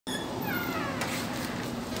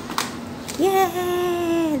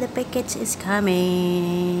Yay! The package is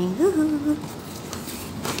coming. Woohoo.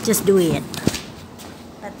 Just do it.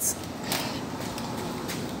 Let's.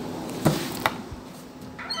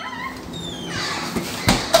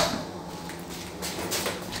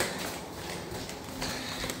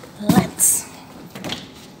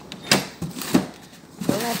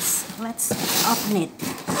 Let's open it.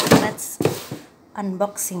 Let's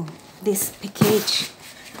unboxing this package.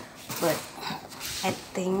 But I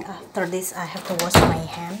think after this I have to wash my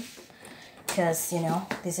hand, because you know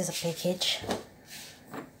this is a package,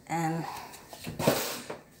 and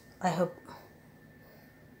I hope,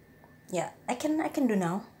 yeah, I can do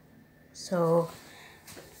now. So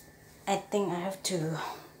I think I have to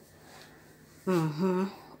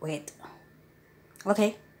wait.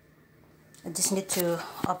 Okay, I just need to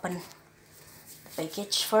open the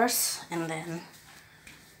package first and then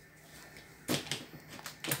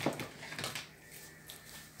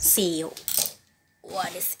see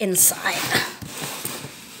what is inside.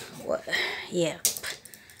 What? Yep.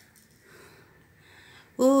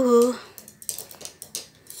 Ooh.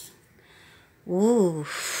 Ooh.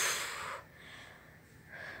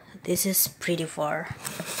 This is pretty far.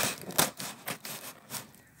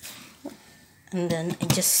 And then I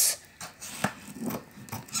just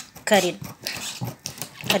cut it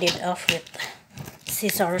off with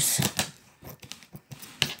scissors.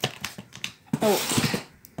 Oh,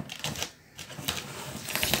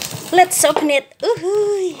 let's open it.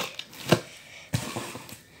 Ooh.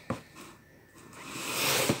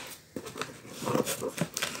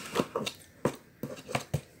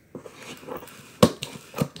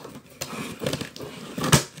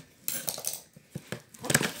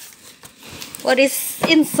 What is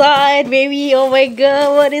inside, baby? Oh my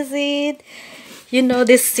god, what is it? You know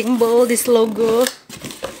this symbol, this logo.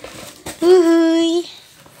 Ooh.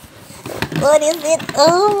 What is it?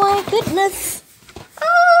 Oh my goodness.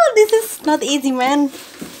 Oh, this is not easy, man.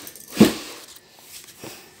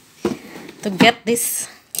 To get this.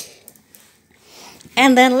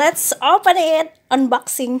 And then let's open it.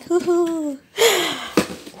 Unboxing. Woohoo.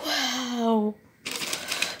 Wow.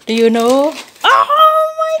 Do you know?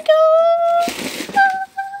 Oh my god.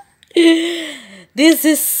 This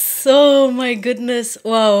is, oh my goodness.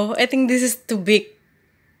 Wow. I think this is too big.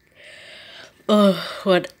 Oh,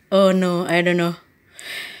 what? Oh no, I don't know.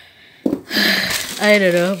 I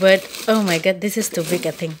don't know, but oh my god, this is too big,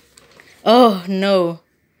 I think. Oh no.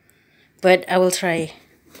 But I will try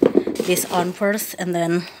this on first and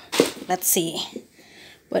then let's see.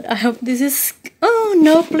 But I hope this is, oh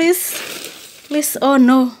no, please. Please, oh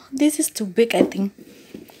no, this is too big, I think.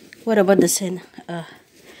 What about the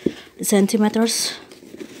centimeters?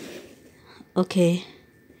 Okay.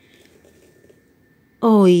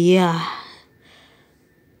 Oh yeah.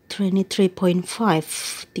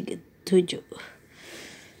 23.5.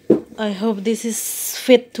 I hope this is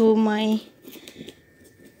fit to my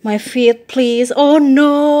feet, please. Oh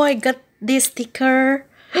no, I got this sticker.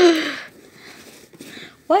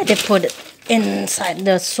 Why they put it inside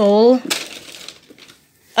the sole?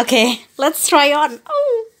 Okay, let's try on.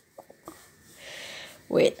 Oh,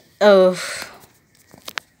 wait. Oh,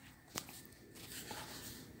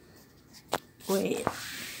 wait.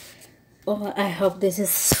 Oh, I hope this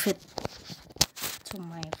is fit to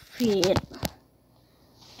my feet.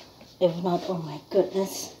 If not, oh my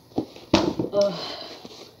goodness. Oh,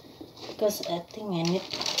 because I think I need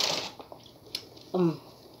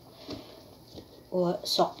or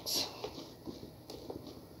socks.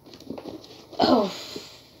 Oh,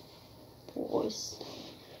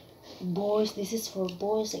 boys, this is for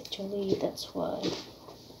boys actually, that's why.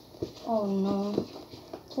 Oh no,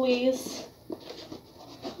 please.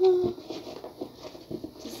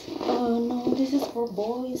 Oh no, this is for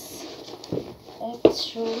boys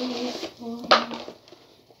actually.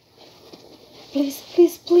 Please,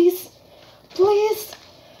 please, please, please.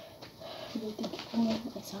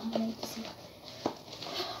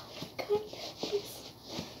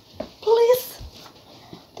 Please,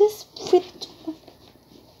 this fit.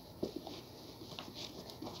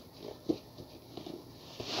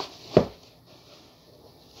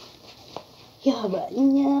 Ya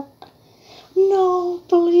banyak. No,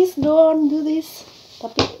 please don't do this.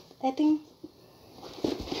 Tapi I think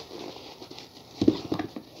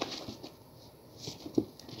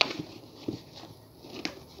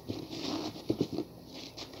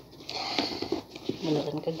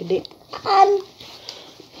beneran kegedean.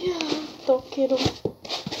 Ya, oke dong.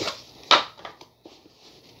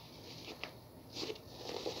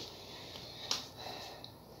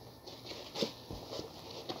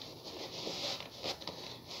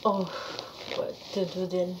 Oh, what to do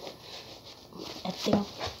then? I think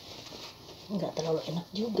nggak terlalu enak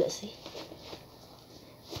juga sih.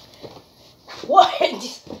 Wah,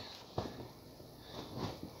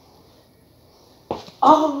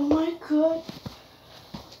 oh my god.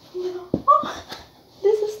 Oh,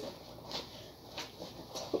 this is,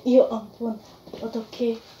 ya ampun, oke.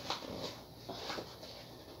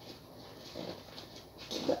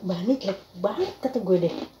 Gila, bahannya jelek banget kata gue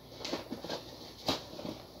deh.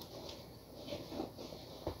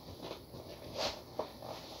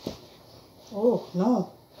 Oh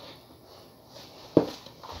no.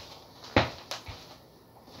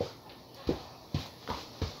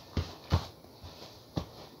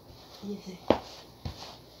 Iya sih.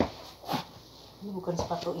 Ini bukan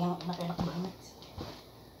sepatu yang enak-enak banget sih.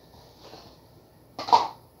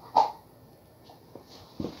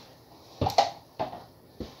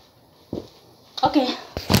 Okay.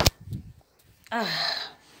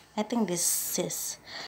 I think this is